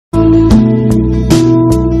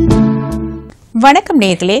வணக்கம்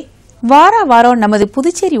நேயர்களே. வாரம் நமது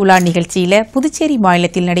புதுச்சேரி உலா நிகழ்ச்சியில புதுச்சேரி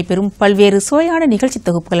மாநிலத்தில் நடைபெறும் பல்வேறு சுவையான நிகழ்ச்சி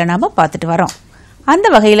தொகுப்புகளை நாம பார்த்துட்டு வரோம். அந்த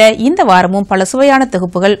வகையில இந்த வாரமும் பல சுவையான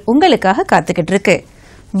தொகுப்புகள் உங்களுக்காக காத்துக்கிட்டு இருக்கு.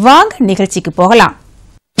 வாங்க நிகழ்ச்சிக்கு போகலாம்.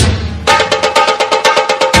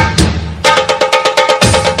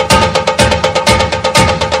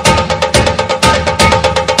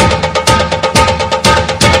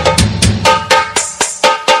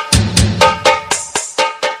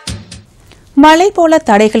 மழை போல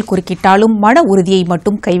தடைகள் குறுக்கிட்டாலும் மன உறுதியை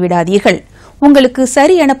மட்டும் கைவிடாதீர்கள். உங்களுக்கு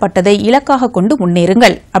சரி எனப்பட்டதை இலக்காக கொண்டு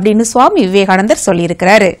முன்னேறுங்கள் அப்படின்னு சுவாமி விவேகானந்தர்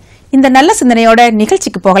சொல்லியிருக்கிறாரு. இந்த நல்ல சிந்தனையோட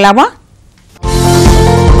நிகழ்ச்சிக்கு போகலாமா?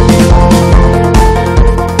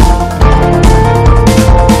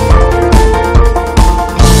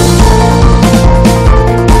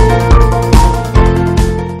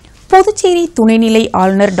 புதுச்சேரி துணைநிலை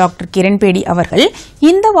ஆளுநர் டாக்டர் கிரண்பேடி அவர்கள்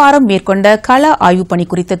இந்த வாரம் மேற்கொண்ட கள ஆய்வு பணி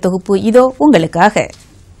குறித்த தொகுப்பு இதோ உங்களுக்காக.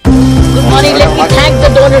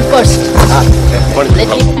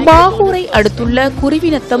 பாகூரை அடுத்துள்ள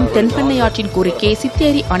குருவிநத்தம் தென்பெண்ணையாற்றின் குறுக்கே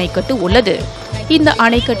சித்தேரி அணைக்கட்டு உள்ளது. இந்த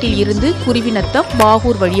அணைக்கட்டில் இருந்து குருவிநத்தம்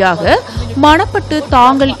பாகூர் வழியாக மணப்பட்டு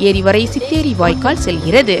தாங்கல் ஏரி வரை சித்தேரி வாய்க்கால்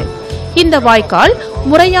செல்கிறது. இந்த வாய்க்கால்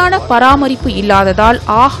முறையான பராமரிப்பு இல்லாததால்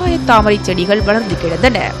ஆகாய தாமரை செடிகள் வளர்ந்து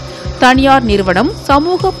கிடந்தன. தனியார் நிறுவனம்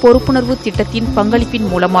சமூக பொறுப்புணர்வு திட்டத்தின் பங்களிப்பின்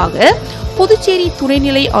மூலமாக புதுச்சேரி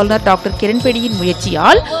துணைநிலை ஆளுநர் டாக்டர் கிரண்பேடியின்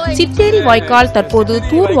முயற்சியால் சித்தேரி வாய்க்கால் தற்போது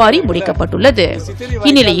தூர்வாரி முடிக்கப்பட்டுள்ளது.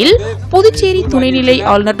 இந்நிலையில் புதுச்சேரி துணைநிலை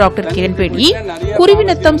ஆளுநர் டாக்டர் கிரண்பேடி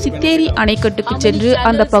குருவிநத்தம் சித்தேரி அணைக்கட்டுக்கு சென்று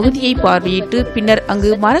அந்த பகுதியை பார்வையிட்டு பின்னர்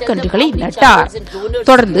அங்கு மரக்கன்றுகளை நட்டார்.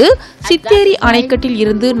 தொடர்ந்து சித்தேரி அணைக்கட்டில்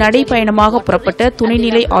இருந்து நடைபயணமாக புறப்பட்ட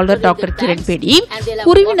துணைநிலை ஆளுநர் டாக்டர் கிரண்பேடி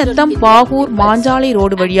குருவிநத்தம் பாகூர் மாஞ்சாலை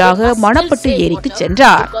ரோடு வழியாக மணப்பட்டு ஏரிக்கு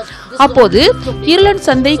சென்றார். அப்போது இருளன்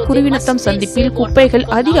சந்தை குருவிநத்தம் சந்திப்பில் குப்பைகள்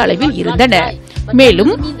அதிக அளவில் இருந்தன.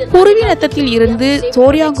 மேலும் குருவிநத்தத்தில் இருந்து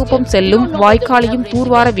சோரியாங்குப்பம் செல்லும் வாய்க்காலையும்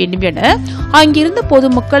தூர்வார வேண்டும் என அங்கிருந்த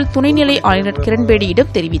பொதுமக்கள் துணைநிலை ஆளுநர்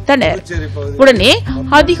கிரண்பேடியிடம் தெரிவித்தனர். உடனே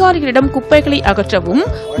அதிகாரிகளிடம் குப்பைகளை அகற்றவும்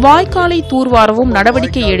வாய்க்காலை தூர்வாரவும்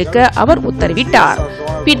நடவடிக்கை எடுக்க அவர் உத்தரவிட்டார்.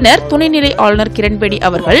 பின்னர் துணைநிலை ஆளுநர் கிரண்பேடி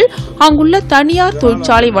அவர்கள் அங்குள்ள தனியார்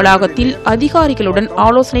தொழிற்சாலை வளாகத்தில் அதிகாரிகளுடன்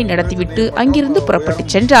ஆலோசனை நடத்திவிட்டு அங்கிருந்து புறப்பட்டு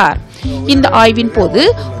சென்றார். இந்த ஆய்வின் போது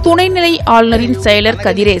துணைநிலை ஆளுநரின் செயலர்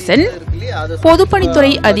கதிரேசன்,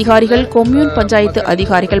 பொதுப்பணித்துறை அதிகாரிகள், கொம்யூன் பஞ்சாயத்து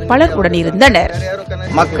அதிகாரிகள் பலர் உடனிருந்தனர்.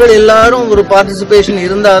 மக்கள் எல்லாரும் ஒரு பார்ட்டிசிபேஷன்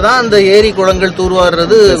இருந்தாதான் அந்த ஏரி குளங்கள்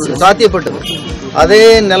தூர்வாடுறது சாத்தியப்பட்டது. அதே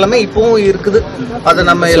நிலைமை இப்பவும் இருக்குது. அதை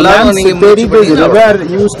நம்ம எல்லாரும்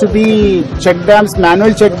used to be check dams,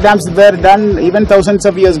 manual check dams were done even thousands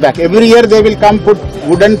of years back. Every year they will come put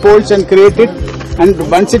wooden poles and create it, and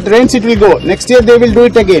once it rains it will go. Next year they will do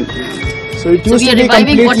it again. So it used to be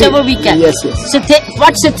completely whatever we can. Yes. So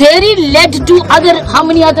what theory led to other, how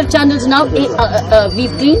many other channels now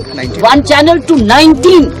we've cleaned? 19. One channel to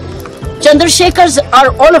 19. Chandrasekhars are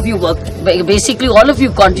all of you worked, basically all of you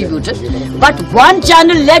contributed, but one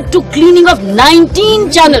channel led to cleaning of 19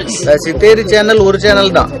 channels. Sitheri channel ஒரு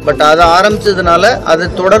channel தான், but அதை ஆரம்பிச்சதுனால அது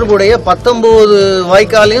தொடர்புடைய 19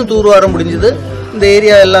 வாய்க்காலையும் தூர்வார முடிஞ்சது. இந்த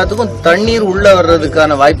area எல்லாத்துக்கும் தண்ணீர் உள்ள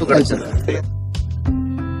வர்றதுக்கான வாய்ப்பு கிடைச்சது.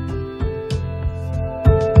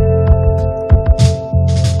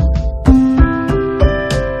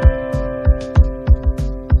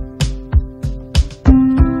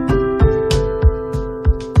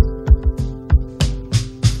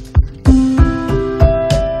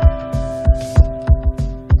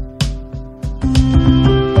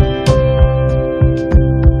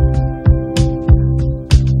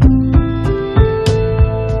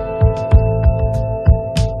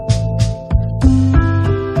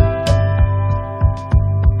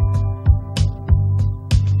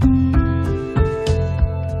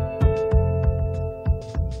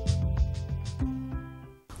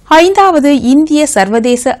 ஐந்தாவது இந்திய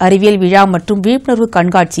சர்வதேச அறிவியல் விழா மற்றும் விழிப்புணர்வு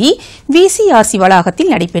கண்காட்சி VCRC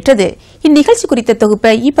வளாகத்தில் நடைபெற்றது. இந்நிகழ்ச்சி குறித்த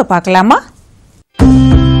தொகுப்பை இப்ப பார்க்கலாமா?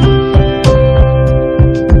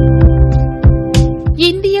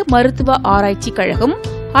 இந்திய மருத்துவ ஆராய்ச்சி கழகம்,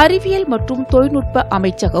 அறிவியல் மற்றும் தொழில்நுட்ப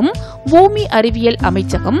அமைச்சகம், பூமி அறிவியல்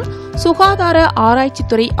அமைச்சகம், சுகாதார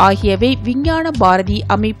ஆராய்ச்சித்துறை ஆகியவை விஞ்ஞான பாரதி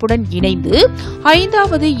அமைப்புடன் இணைந்து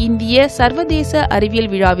 5வது இந்திய சர்வதேச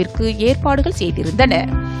அறிவியல் விழாவிற்கு ஏற்பாடுகள் செய்திருந்தன.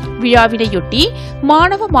 விழாவினையொட்டி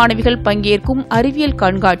மாணவ மாணவிகள் பங்கேற்கும் அறிவியல்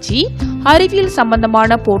கண்காட்சி, அறிவியல்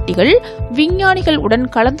சம்பந்தமான போட்டிகள், விஞ்ஞானிகள் உடன்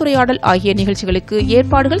கலந்துரையாடல் ஆகிய நிகழ்ச்சிகளுக்கு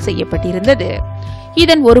ஏற்பாடுகள் செய்யப்பட்டிருந்தது.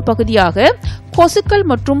 இதன் ஒரு பகுதியாக கொசுக்கள்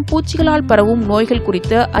மற்றும் பூச்சிகளால் பரவும் நோய்கள்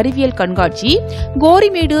குறித்த அறிவியல் கண்காட்சி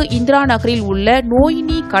கோரிமேடு இந்திரா நகரில் உள்ள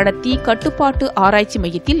நோயினி கடத்தி கட்டுப்பாட்டு ஆராய்ச்சி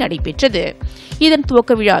மையத்தில் நடைபெற்றது. இதன்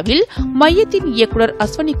துவக்க விழாவில் மையத்தின் இயக்குநர்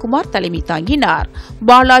அஸ்வனிகுமார் தலைமை தாங்கினார்.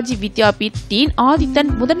 பாலாஜி வித்யாபீட் டீன்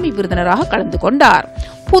ஆதித்தன் முதன்மை விருந்தினராக கலந்து கொண்டார்.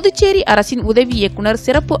 புதுச்சேரி அரசின் உதவி இயக்குநர்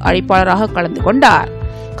சிறப்பு அழைப்பாளராக கலந்து கொண்டார்.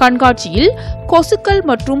 கண்காட்சியில் கொசுக்கள்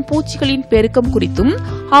மற்றும் பூச்சிகளின் பெருக்கம் குறித்தும்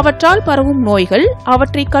அவற்றால் பரவும் நோய்கள்,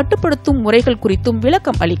 அவற்றை கட்டுப்படுத்தும் முறைகள் குறித்தும்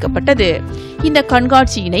விளக்கம் அளிக்கப்பட்டது. இந்த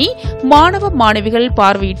கண்காட்சியினை மாணவ மாணவிகள்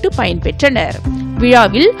பார்வையிட்டு பயன்பெற்றனர்.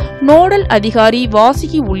 விழாவில் நோடல் அதிகாரி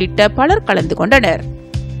வாசுகி உள்ளிட்ட பலர் கலந்து கொண்டனர்.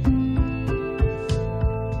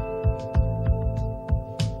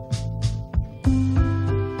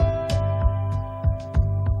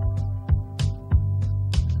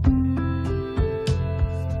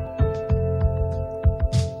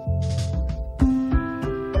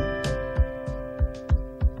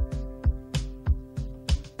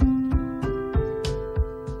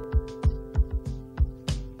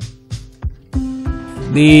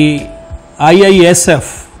 The IISF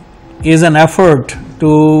is an effort to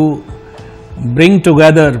bring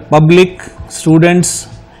together public, students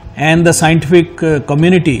and the scientific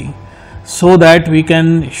community so that we can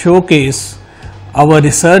showcase our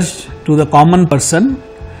research to the common person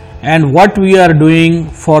and what we are doing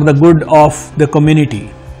for the good of the community.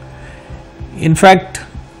 In fact,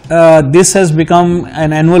 this has become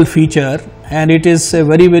an annual feature, and it is a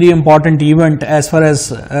very, very important event as far as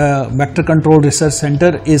Vector Control Research Center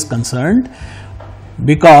is concerned,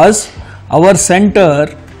 because our center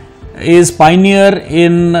is pioneer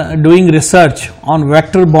in doing research on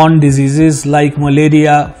vector-borne diseases like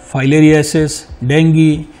malaria, filariasis,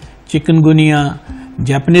 dengue, chikungunya,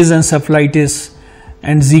 Japanese encephalitis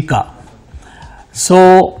and Zika. So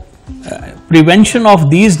prevention of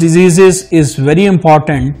these diseases is very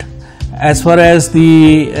important as far as the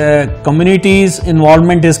community's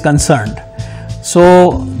involvement is concerned. So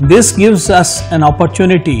this gives us an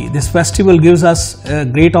opportunity, this festival gives us a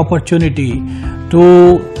great opportunity to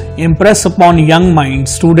impress upon young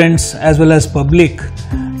minds, students as well as public,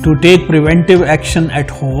 to take preventive action at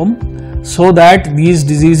home so that these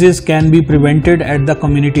diseases can be prevented at the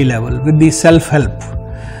community level with the self-help.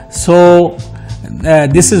 So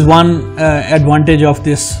this is one advantage of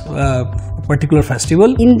this particular festival.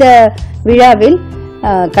 இந்த விழாவில்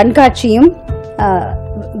கண்காட்சியும்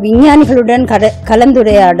விஞ்ஞானிகளுடன்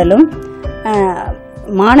கலந்துரையாடலும்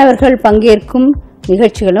மாணவர்கள் பங்கேற்கும்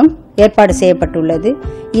நிகழ்ச்சிகளும் ஏற்பாடு செய்யப்பட்டுள்ளது.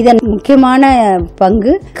 இதன் முக்கியமான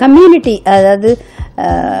பங்கு கம்யூனிட்டி, அதாவது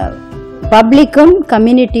பப்ளிக்கும்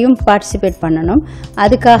கம்யூனிட்டியும் பார்ட்டிசிபேட் பண்ணணும்.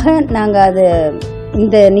 அதுக்காக நாங்கள்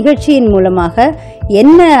இந்த நிகழ்ச்சியின் மூலமாக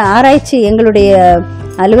என்ன ஆராய்ச்சி எங்களுடைய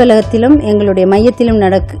அலுவலகத்திலும் எங்களுடைய மையத்திலும்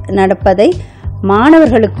நடப்பதை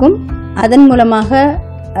மாணவர்களுக்கும் அதன் மூலமாக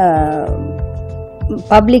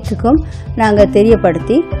பப்ளிக்குக்கும் நாங்கள்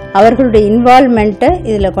தெரியப்படுத்தி அவர்களுடைய இன்வால்மெண்ட்டை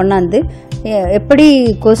இதில் கொண்டாந்து எப்படி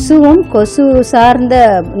கொசு சார்ந்த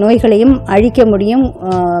நோய்களையும் அழிக்க முடியும்,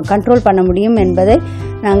 கண்ட்ரோல் பண்ண முடியும் என்பதை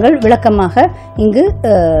நாங்கள் விளக்கமாக இங்கு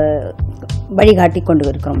வழிகாட்டி கொண்டு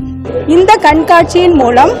இருக்கிறோம். இந்த கண்காட்சியின்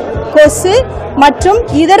மூலம் கொசு மற்றும்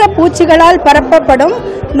இதர பூச்சிகளால் பரப்பப்படும்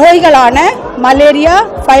நோய்களான malaria,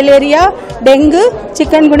 filaria, dengue,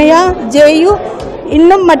 chikungunya, GU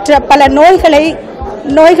இன்னும் மற்ற பல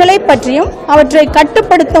நோய்களை பற்றியும் அவற்றை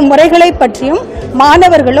கட்டுப்படுத்தும் முறைகளை பற்றியும்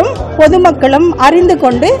மாணவர்களும் பொதுமக்களும் அறிந்து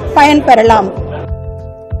கொண்டு பயன்பெறலாம்.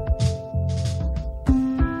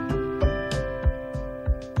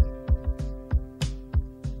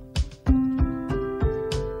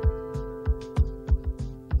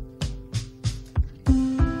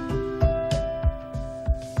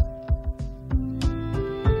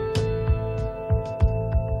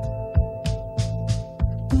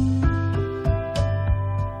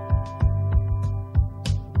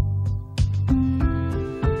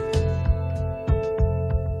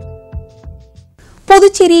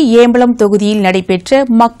 புதுச்சேரி ஏம்பலம் தொகுதியில் நடைபெற்ற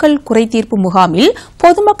மக்கள் குறைதீர்ப்பு முகாமில்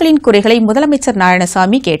பொதுமக்களின் குறைகளை முதலமைச்சர்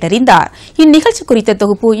நாராயணசாமி கேட்டறிந்தார். இந்நிகழ்ச்சி குறித்த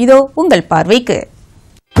தொகுப்பு இதோ உங்கள் பார்வைக்கு.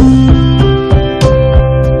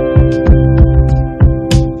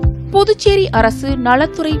 புதுச்சேரி அரசு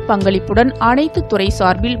நலத்துறை பங்களிப்புடன் அனைத்து துறை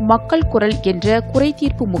சார்பில் மக்கள் குரல் என்ற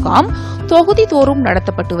குறைதீர்ப்பு முகாம் தொகுதி தோறும்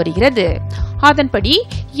நடத்தப்பட்டு வருகிறது. அதன்படி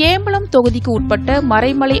ஏம்பலம் தொகுதிக்கு உட்பட்ட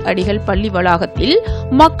மறைமலை அடிகள் பள்ளி வளாகத்தில்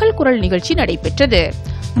மக்கள் குரல் நிகழ்ச்சி நடைபெற்றது.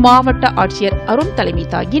 மாவட்ட ஆட்சியர் அருண் தலைமை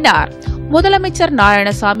தாங்கினார். முதலமைச்சர்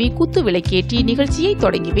நாராயணசாமி குத்து விளக்கேற்றி நிகழ்ச்சியை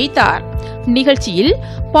தொடங்கி வைத்தார். நிகழ்ச்சியில்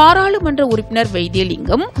பாராளுமன்ற உறுப்பினர்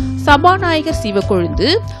வைத்தியலிங்கம், சபாநாயகர் சிவக்கொழுந்து,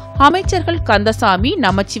 அமைச்சர்கள் கந்தசாமி,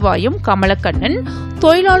 நமச்சிவாயம், கமலக்கண்ணன்,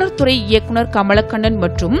 தொழிலாளர் துறை இயக்குநர் கமலக்கண்ணன்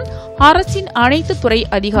மற்றும் அரசின் அனைத்து துறை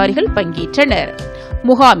அதிகாரிகள் பங்கேற்றனர்.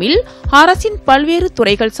 முகாமில் அரசின் பல்வேறு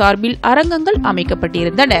துறைகள் சார்பில் அரங்கங்கள்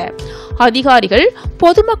அமைக்கப்பட்டிருந்தன. அதிகாரிகள்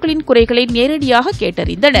பொதுமக்களின் குறைகளை நேரடியாக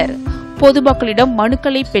கேட்டறிந்தனர். பொதுமக்களிடம்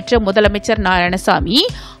மனுக்களை பெற்ற முதலமைச்சர் நாராயணசாமி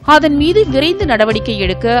அதன் மீது விரைந்து நடவடிக்கை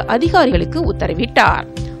எடுக்க அதிகாரிகளுக்கு உத்தரவிட்டார்.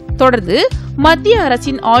 தொடர்ந்து மத்திய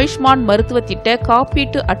அரசின் ஆயுஷ்மான் மருத்துவ திட்ட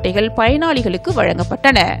காப்பீட்டு அட்டைகள் பயனாளிகளுக்கு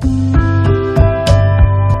வழங்கப்பட்டன.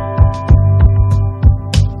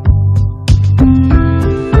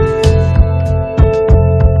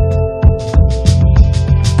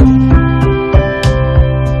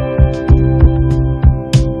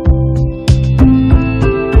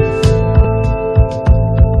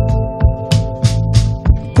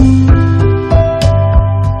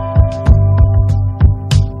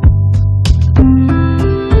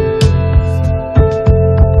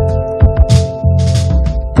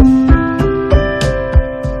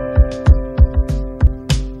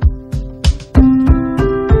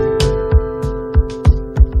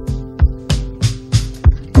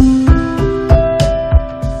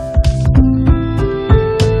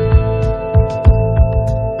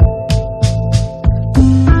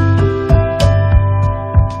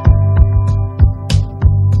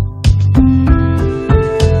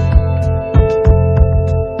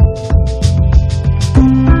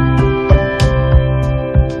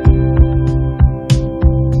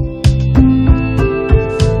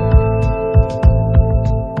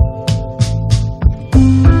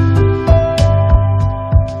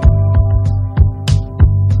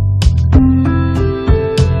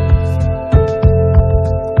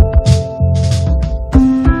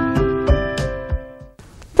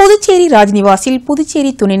 புதுச்சேரி ராஜ்நிவாசில்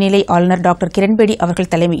புதுச்சேரி துணைநிலை ஆளுநர் டாக்டர் கிரண்பேடி அவர்கள்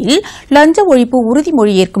தலைமையில் லஞ்ச ஒழிப்பு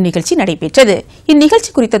உறுதிமொழி ஏற்கும் நிகழ்ச்சி நடைபெற்றது.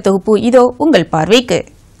 இந்நிகழ்ச்சி குறித்த தொகுப்பு இதோ உங்கள் பார்வைக்கு.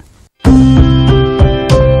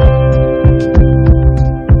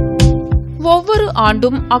 ஒவ்வொரு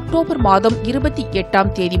ஆண்டும் அக்டோபர் மாதம்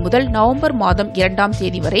 28ஆம் தேதி முதல் நவம்பர் மாதம் 2ஆம்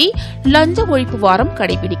தேதி வரை லஞ்ச ஒழிப்பு வாரம்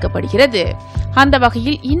கடைபிடிக்கப்படுகிறது. அந்த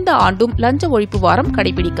வகையில் இந்த ஆண்டும் லஞ்ச ஒழிப்பு வாரம்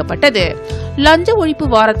கடைபிடிக்கப்பட்டது. லஞ்ச ஒழிப்பு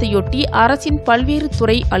வாரத்தையொட்டி அரசின் பல்வேறு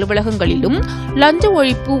துறை அலுவலகங்களிலும் லஞ்ச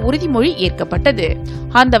ஒழிப்பு உறுதிமொழி ஏற்கப்பட்டது.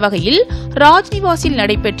 அந்த வகையில் ராஜ்நிவாசில்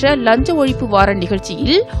நடைபெற்ற லஞ்ச ஒழிப்பு வார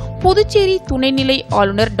நிகழ்ச்சியில் புதுச்சேரி துணைநிலை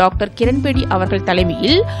ஆளுநர் டாக்டர் கிரண்பேடி அவர்கள்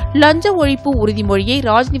தலைமையில் லஞ்ச ஒழிப்பு உறுதிமொழியை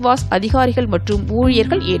ராஜ்நிவாஸ் அதிகாரிகள் மற்றும்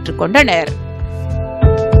ஊழியர்கள் ஏற்றுக்கொண்டனர்.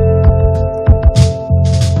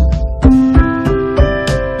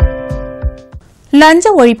 லஞ்ச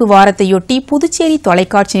ஒழிப்பு வாரத்தையொட்டி புதுச்சேரி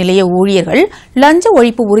தொலைக்காட்சி நிலைய ஊழியர்கள் லஞ்ச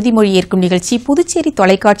ஒழிப்பு உறுதிமொழி ஏற்கும் நிகழ்ச்சி புதுச்சேரி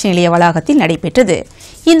தொலைக்காட்சி நிலைய வளாகத்தில் நடைபெற்றது.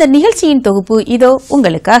 இந்த நிகழ்ச்சியின் தொகுப்பு இதோ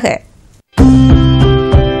உங்களுக்காக.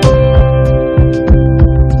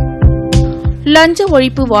 லஞ்ச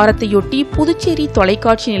ஒழிப்பு வாரத்தையொட்டி புதுச்சேரி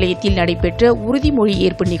தொலைக்காட்சி நிலையத்தில் நடைபெற்ற உறுதிமொழி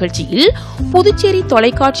ஏற்பு நிகழ்ச்சியில் புதுச்சேரி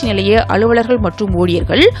தொலைக்காட்சி நிலைய அலுவலர்கள் மற்றும்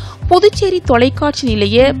ஊழியர்கள் புதுச்சேரி தொலைக்காட்சி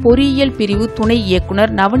நிலைய பொறியியல் பிரிவு துணை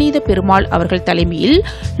இயக்குநர் நவநீத பெருமாள் அவர்கள் தலைமையில்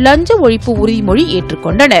லஞ்ச ஒழிப்பு உறுதிமொழி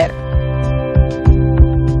ஏற்றுக்கொண்டனர்.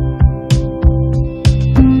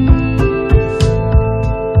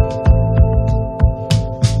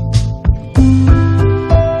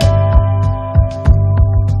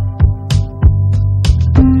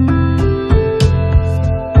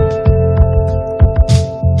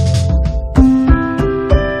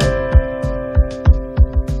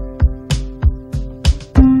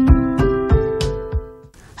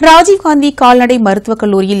 ராஜீவ்காந்தி கால்நடை மருத்துவக்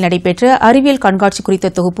கல்லூரியில் நடைபெற்ற அறிவியல் கண்காட்சி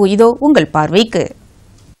குறித்த தொகுப்பு இதோ உங்கள் பார்வைக்கு.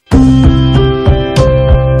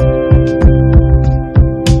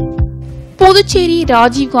 புதுச்சேரி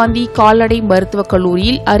ராஜீவ்காந்தி கால்நடை மருத்துவக்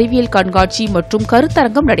கல்லூரியில் அறிவியல் கண்காட்சி மற்றும்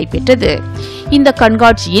கருத்தரங்கம் நடைபெற்றது. இந்த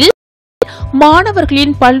கண்காட்சியில்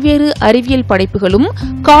மாணவர்களின் பல்வேறு அறிவியல் படைப்புகளும்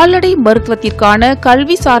கால்நடை மருத்துவத்திற்கான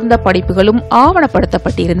கல்வி சார்ந்த படைப்புகளும்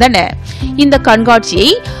ஆவணப்படுத்தப்பட்டிருந்தன. இந்த கண்காட்சியை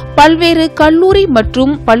பல்வேறு கல்லூரி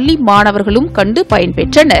மற்றும் பள்ளி மாணவர்களும் கண்டு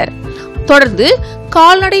பயன்பெற்றனர். தொடர்ந்து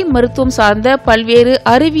கால்நடை மருத்துவம் சார்ந்த பல்வேறு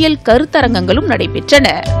அறிவியல் கருத்தரங்கங்களும் நடைபெற்றன.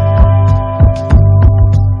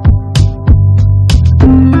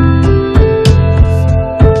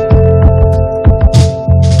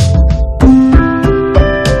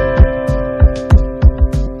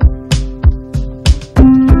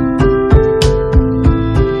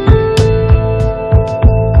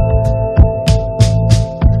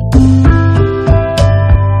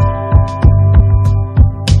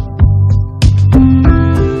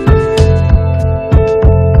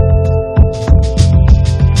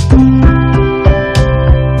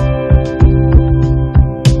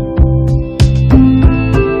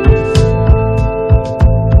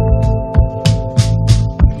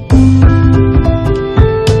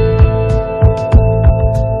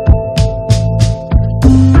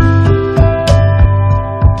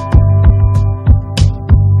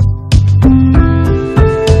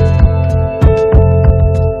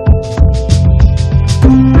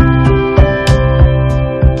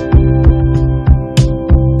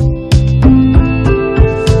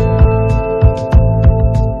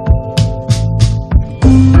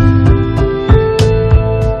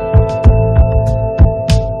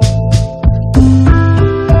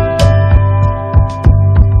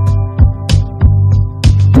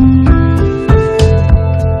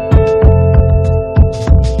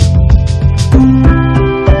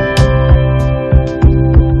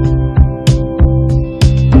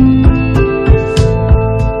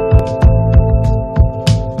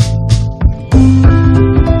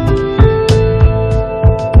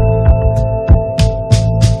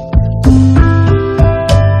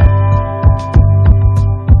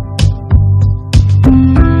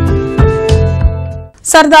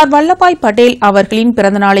 சர்தார் வல்லபாய் படேல் அவர்களின்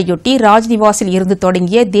பிறந்தநாளையொட்டி ராஜ்நிவாசில் இருந்து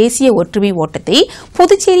தொடங்கிய தேசிய ஒற்றுமை ஓட்டத்தை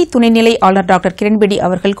புதுச்சேரி துணைநிலை ஆளுநர் டாக்டர் கிரண்பேடி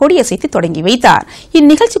அவர்கள் கொடியசைத்து தொடங்கி வைத்தார்.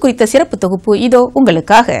 இந்நிகழ்ச்சி குறித்த சிறப்பு தொகுப்பு இதோ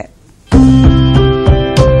உங்களுக்காக.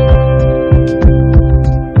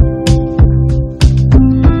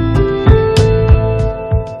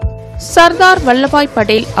 சர்தார் வல்லபாய்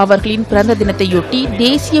படேல் அவர்களின் பிறந்த தினத்தையொட்டி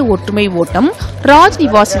தேசிய ஒற்றுமை ஓட்டம்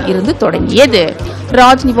ராஜ்நிவாசில் இருந்து தொடங்கியது.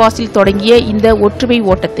 ராஜ்நிவாசில் தொடங்கிய இந்த ஒற்றுமை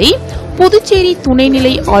ஓட்டத்தை புதுச்சேரி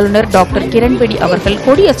துணைநிலை ஆளுநர் டாக்டர் கிரண்பேடி அவர்கள்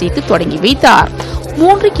கொடியசைத்து தொடங்கி வைத்தார்.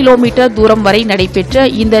 3 கிலோமீட்டர் தூரம் வரை நடைபெற்ற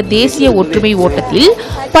இந்த தேசிய ஒற்றுமை ஓட்டத்தில்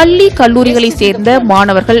பள்ளி கல்லூரிகளைச் சேர்ந்த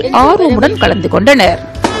மாணவர்கள் ஆர்வமுடன் கலந்து கொண்டனர்.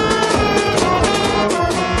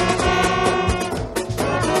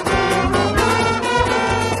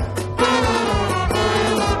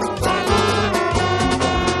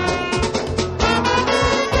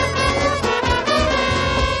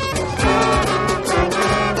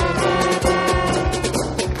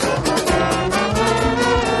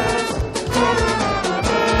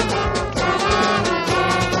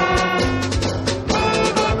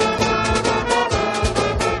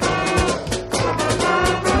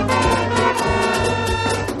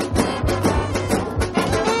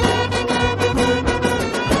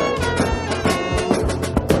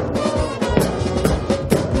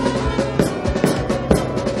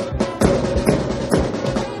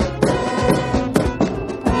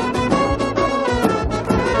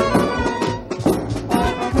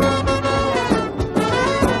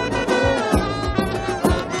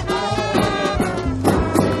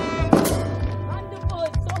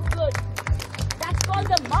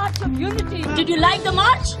 Did you like the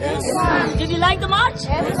march? Yes, ma'am. Did you like the march?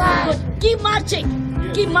 Yes, ma'am. Good. Keep marching.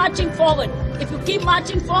 Keep marching forward. If you keep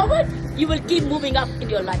marching forward, you will keep moving up in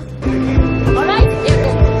your life. All right?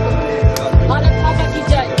 Bharat Mata ki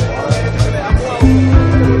jai.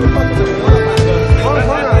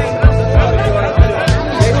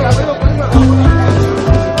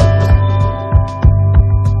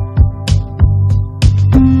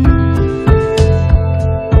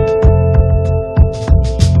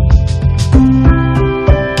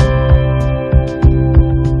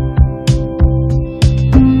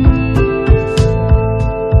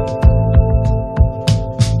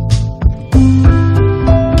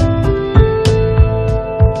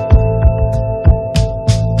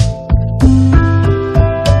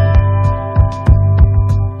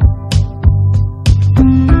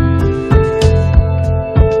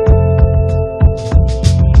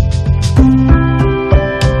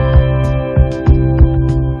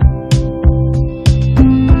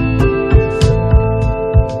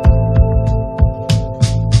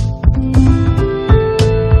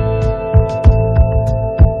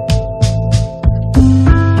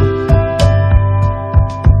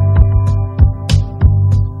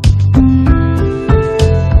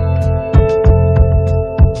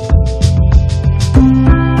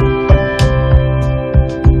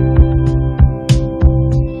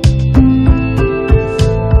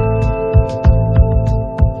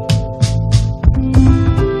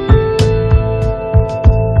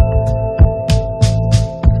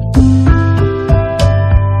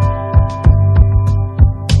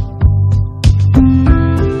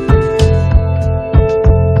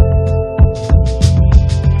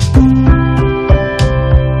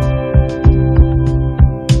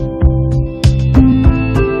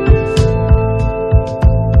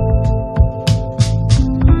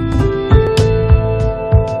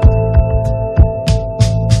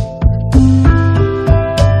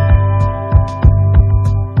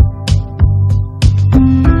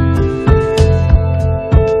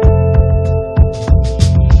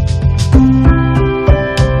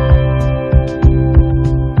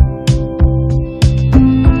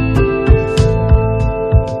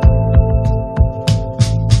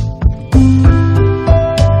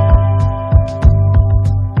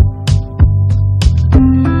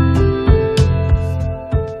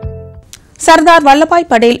 Sardar Vallabhbhai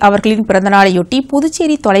Patel அவர்களின் பிறந்தநாளையொட்டி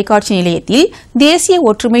புதுச்சேரி தொலைக்காட்சி நிலையத்தில் தேசிய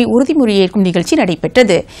ஒற்றுமை உறுதிமொழி ஏற்கும் நிகழ்ச்சி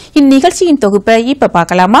நடைபெற்றது. இந்நிகழ்ச்சியின் தொகுப்பை இப்ப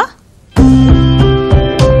பார்க்கலாமா?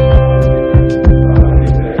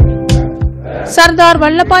 சர்தார்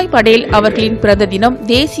வல்லபாய் படேல் அவர்களின் பிறந்த தினம்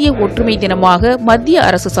தேசிய ஒற்றுமை தினமாக மத்திய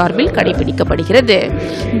அரசு சார்பில் கடைபிடிக்கப்படுகிறது.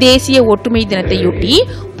 தேசிய ஒற்றுமை தினத்தையொட்டி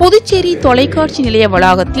புதுச்சேரி தொலைக்காட்சி நிலைய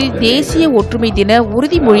வளாகத்தில் தேசிய ஒற்றுமை தின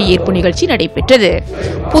உறுதிமொழி ஏற்பு நிகழ்ச்சி நடைபெற்றது.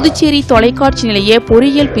 புதுச்சேரி தொலைக்காட்சி நிலைய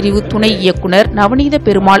பொறியியல் பிரிவு துணை இயக்குநர் நவநீத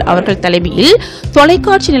பெருமாள் அவர்கள் தலைமையில்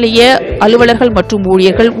தொலைக்காட்சி நிலைய அலுவலர்கள் மற்றும்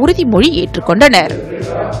ஊழியர்கள் உறுதிமொழி ஏற்றுக்கொண்டனர்.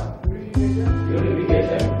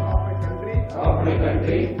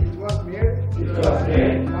 It was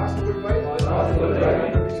made possible by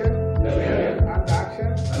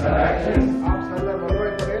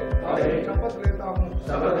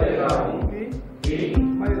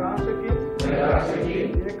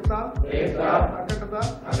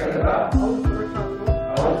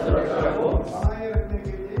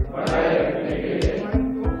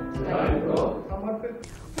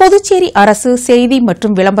Puducherry அரசு செய்தி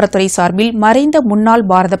மற்றும் விளம்பரத்துறை சார்பில் மறைந்த முன்னாள்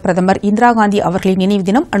பாரத பிரதமர் இந்திரா காந்தி அவர்களின் நினைவு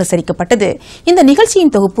தினம் அனுசரிக்கப்பட்டது. இந்த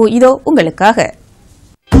நிகழ்ச்சியின் தொகுப்பு இதோ உங்களுக்காக.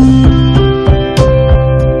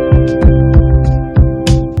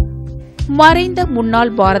 மறைந்த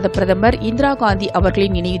முன்னாள் பாரத பிரதமர் இந்திரா காந்தி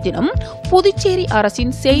அவர்களின் நினைவு தினம் புதுச்சேரி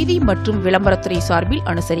அரசின் செய்தி மற்றும் விளம்பரத்துறை சார்பில்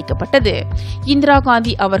அனுசரிக்கப்பட்டது. இந்திரா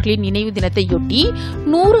காந்தி அவர்களின் நினைவு தினத்தையொட்டி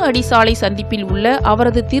 100 அடி சாலை சந்திப்பில் உள்ள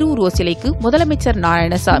அவரது திருவுருவ சிலைக்கு முதலமைச்சர்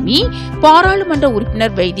நாராயணசாமி, பாராளுமன்ற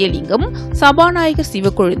உறுப்பினர் வைத்தியலிங்கம், சபாநாயகர்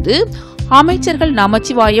சிவக்கொழுந்து, அமைச்சர்கள்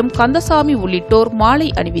நமச்சிவாயம், கந்தசாமி உள்ளிட்டோர் மாலை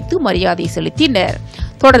அணிவித்து மரியாதை செலுத்தினர்.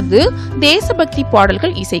 தொடர்ந்து தேசபக்தி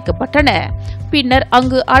பாடல்கள் இசைக்கப்பட்டன. பின்னர்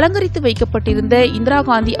அங்கு அலங்கரித்து வைக்கப்பட்டிருந்த இந்திரா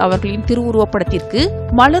காந்தி அவர்களின் திருவுருவப்படத்திற்கு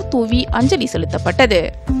மலர் தூவி அஞ்சலி செலுத்தப்பட்டது.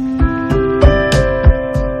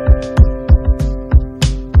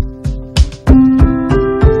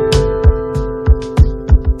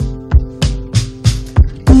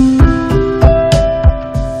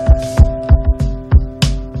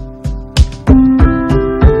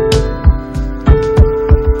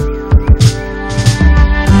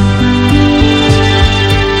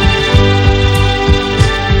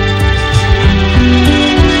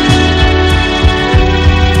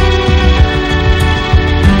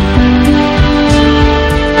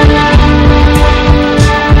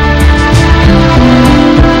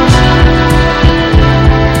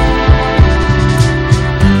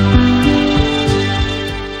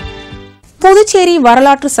 புதுச்சேரி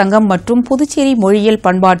வரலாற்று சங்கம் மற்றும் புதுச்சேரி மொழியியல்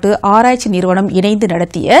பண்பாட்டு ஆராய்ச்சி நிறுவனம் இணைந்து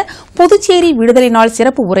நடத்திய புதுச்சேரி விடுதலை நாள்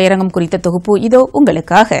சிறப்பு உரையரங்கம் குறித்த தொகுப்பு இதோ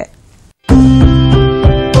உங்களுக்காக.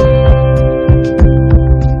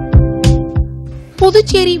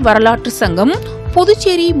 புதுச்சேரி வரலாற்று சங்கம்,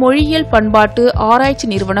 புதுச்சேரி மொழியியல் பண்பாட்டு ஆராய்ச்சி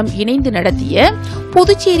நிறுவனம் இணைந்து நடத்திய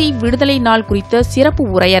புதுச்சேரி விடுதலை நாள் குறித்த சிறப்பு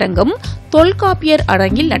உரையரங்கம் தொல்காப்பியர்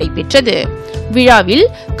அரங்கில் நடைபெற்றது. விழாவில்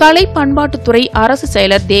கலை பண்பாட்டுத்துறை அரசு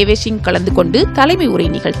செயலர் தேவேசிங் கலந்து கொண்டு தலைமை உரை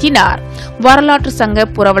நிகழ்த்தினார். வரலாற்று சங்க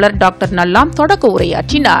புரவலர் டாக்டர் நல்லாம் தொடக்க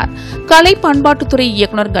உரையாற்றினார். கலை பண்பாட்டுத்துறை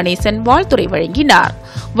இயக்குநர் கணேசன் வாழ்த்துரை வழங்கினார்.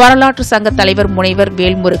 வரலாற்று சங்க தலைவர் முனைவர்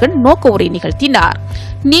வேல்முருகன் நோக்க உரை நிகழ்த்தினார்.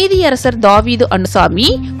 நீதியரசர் தாவீது அனுசாமி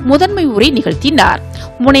முதன்மை உரை நிகழ்த்தினார்.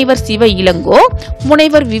 முனைவர் சிவ இளங்கோ,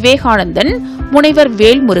 முனைவர் விவேகானந்தன், முனைவர்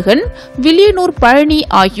வேல்முருகன், வில்லியனூர் பழனி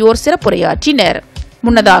ஆகியோர் சிறப்புரையாற்றினர்.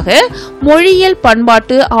 முன்னதாக மொழியியல்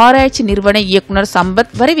பண்பாட்டு ஆராய்ச்சி நிறுவன இயக்குநர்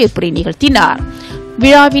சம்பத் வரவேற்புரை நிகழ்த்தினார்.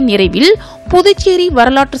 விழாவின் நிறைவில் புதுச்சேரி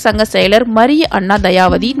வரலாற்று சங்க செயலர் மரிய அண்ணா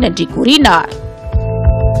தயாவதி நன்றி கூறினார்.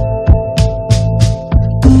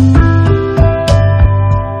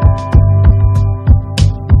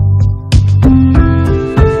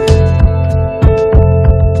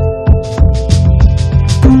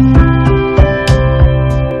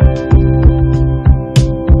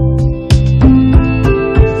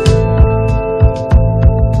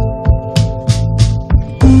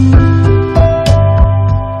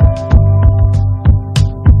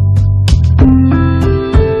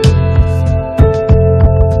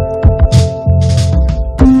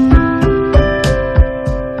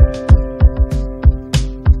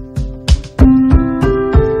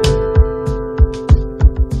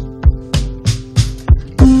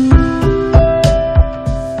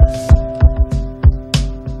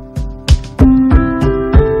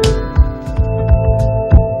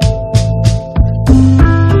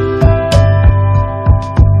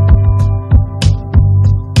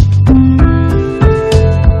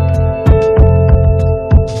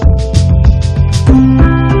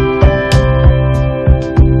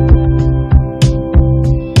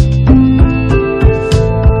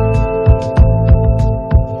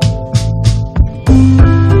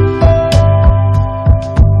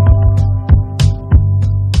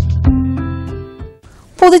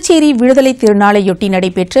 புதுச்சேரி விடுதலை திருநாளையொட்டி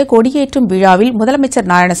நடைபெற்ற கொடியேற்றும் விழாவில் முதலமைச்சர்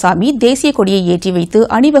நாராயணசாமி தேசிய கொடியை ஏற்றி வைத்து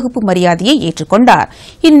அணிவகுப்பு மரியாதையை ஏற்றுக்கொண்டார்.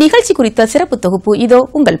 இந்நிகழ்ச்சி குறித்த சிறப்பு தொகுப்பு இதோ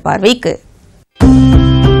உங்கள் பார்வைக்கு.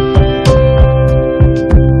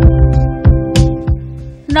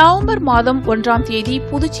 நவம்பர் மாதம் 1ஆம் தேதி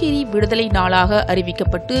புதுச்சேரி விடுதலை நாளாக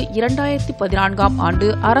அறிவிக்கப்பட்டு 2014ஆம் ஆண்டு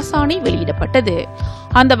அரசாணை வெளியிடப்பட்டது.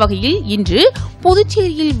 அந்த வகையில் இன்று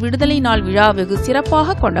புதுச்சேரியில் விடுதலை நாள் விழா வெகு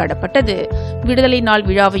சிறப்பாக கொண்டாடப்பட்டது. விடுதலை நாள்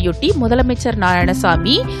விழாவையொட்டி முதலமைச்சர்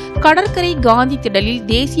நாராயணசாமி கடற்கரை காந்தி திடலில்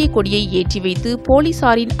தேசிய கொடியை ஏற்றி வைத்து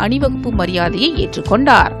போலீசாரின் அணிவகுப்பு மரியாதையை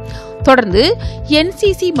ஏற்றுக்கொண்டார். தொடர்ந்து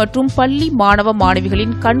NCC மற்றும் பள்ளி மாணவ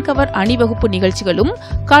மாணவிகளின் கண்கவர் அணிவகுப்பு நிகழ்ச்சிகளும்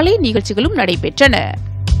கலை நிகழ்ச்சிகளும் நடைபெற்றன.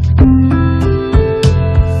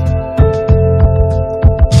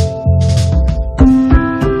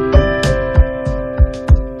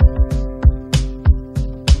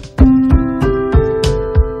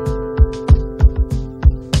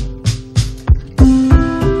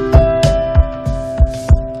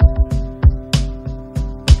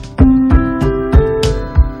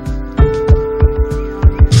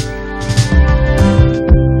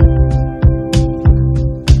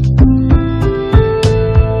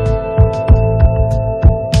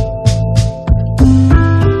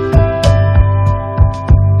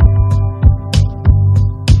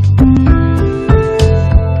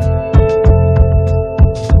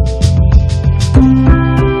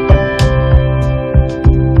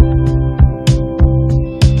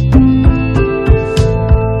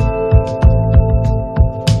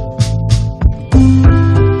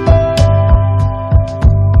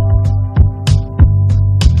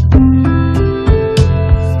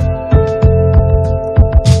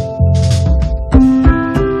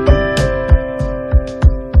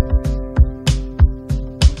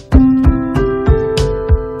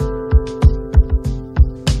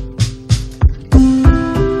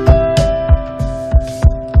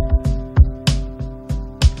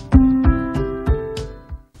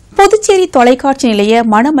 புதுச்சேரி தொலைக்காட்சி நிலைய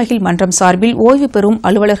மணமகிழ் மன்றம் சார்பில் ஓய்வு பெறும்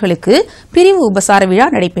அலுவலர்களுக்கு பிரிவு உபசார விழா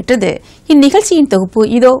நடைபெற்றது. இந்நிகழ்ச்சியின் தொகுப்பு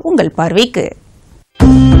இதோ உங்கள் பார்வைக்கு.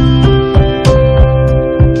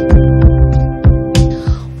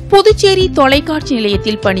 புதுச்சேரி தொலைக்காட்சி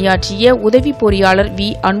நிலையத்தில் பணியாற்றிய உதவி பொறியாளர் வி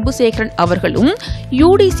அன்புசேகரன் அவர்களும்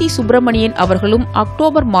யுடிசி சுப்பிரமணியன் அவர்களும்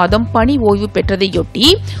அக்டோபர் மாதம் பணி ஓய்வு பெற்றதையொட்டி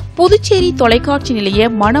புதுச்சேரி தொலைக்காட்சி நிலைய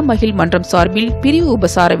மணமகிழ் மன்றம் சார்பில் பிரிவு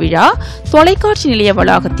உபசார விழா தொலைக்காட்சி நிலைய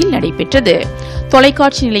வளாகத்தில் நடைபெற்றது.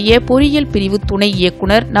 தொலைக்காட்சி நிலைய பொறியியல் பிரிவு துணை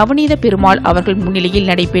இயக்குநர் நவநீத பெருமாள் அவர்கள் முன்னிலையில்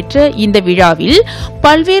நடைபெற்ற இந்த விழாவில்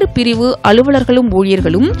பல்வேறு பிரிவு அலுவலர்களும்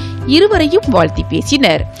ஊழியர்களும் இருவரையும் வாழ்த்தி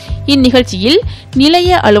பேசினர். இந்நிகழ்ச்சியில்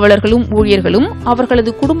நிலைய அலுவலர்களும் ஊழியர்களும்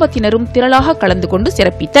அவர்களது குடும்பத்தினரும் திரளாக கலந்து கொண்டு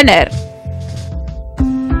சிறப்பித்தனர்.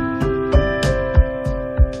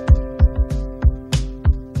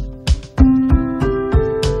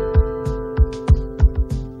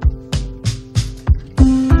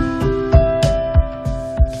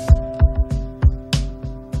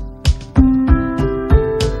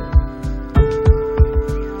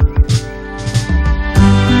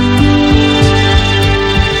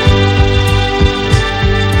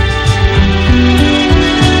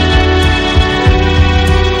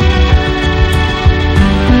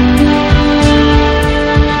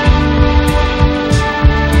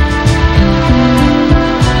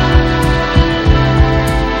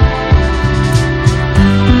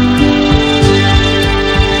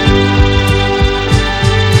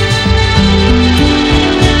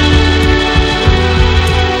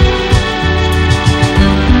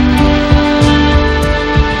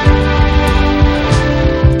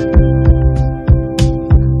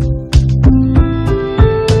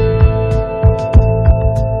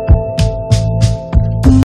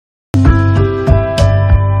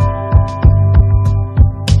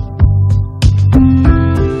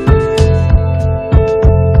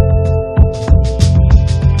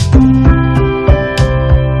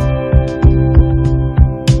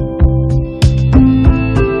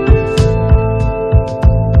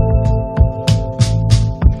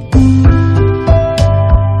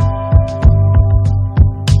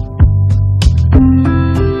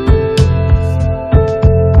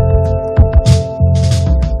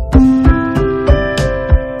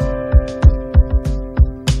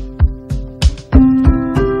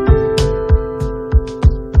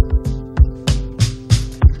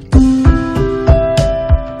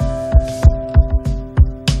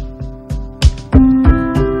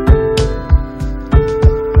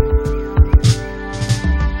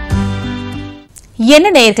 என்ன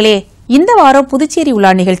நேயர்களே, இந்த வாரம் புதுச்சேரி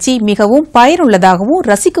உலா நிகழ்ச்சி மிகவும் பயனுள்ளதாகவும்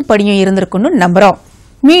ரசிக்கும்படியும் இருந்திருக்குன்னு நம்புறோம்.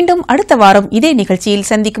 மீண்டும் அடுத்த வாரம் இதே நிகழ்ச்சியில்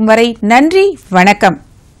சந்திக்கும் வரை நன்றி, வணக்கம்.